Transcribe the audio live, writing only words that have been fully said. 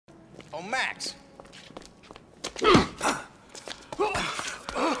Oh, Max.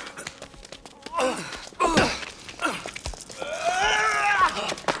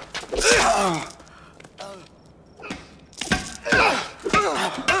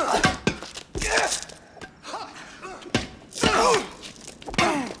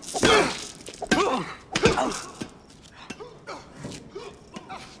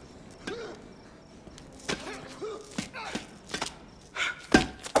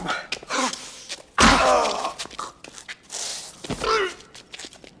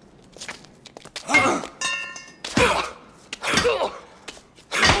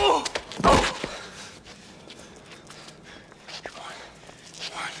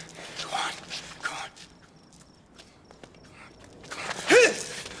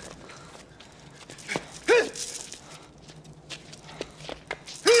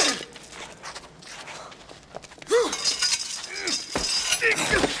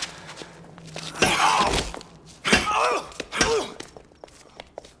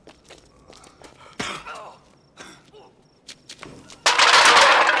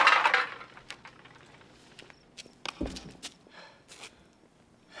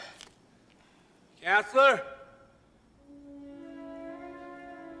 Counselor?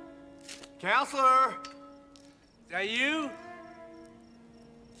 Counselor? Is that you?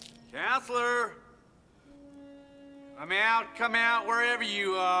 Counselor? Come out, wherever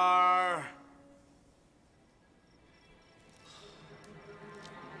you are.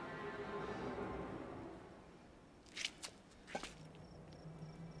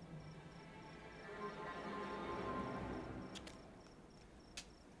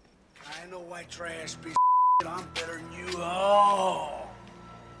 I ain't no white trash piece of shit. I'm better than you all.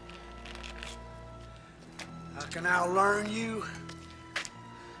 How can I learn you?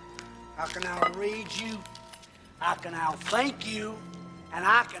 How can I read you? How can I think you? And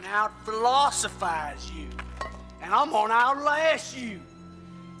I can out-philosophize you. And I'm gonna outlast you.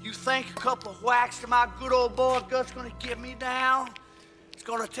 You think a couple of whacks to my good old boy gut's gonna get me down? It's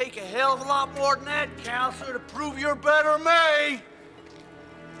gonna take a hell of a lot more than that, counselor, to prove you're better than me.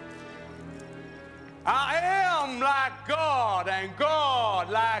 I am like God, and God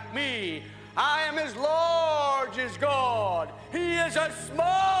like me. I am as large as God. He is as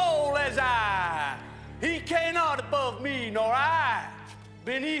small as I. He cannot above me, nor I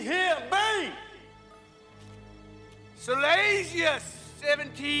beneath him be. Salasius,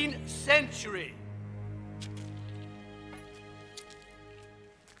 17th century.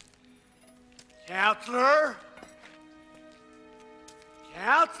 Counselor?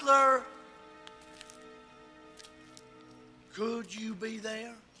 Counselor? Could you be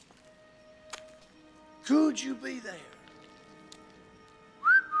there? Could you be there?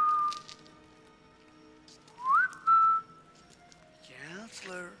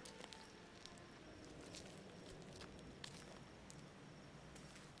 Counselor?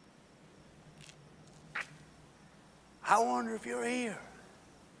 I wonder if you're here.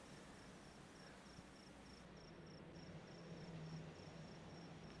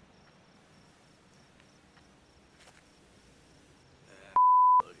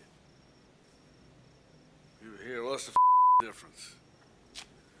 Here, what's the difference?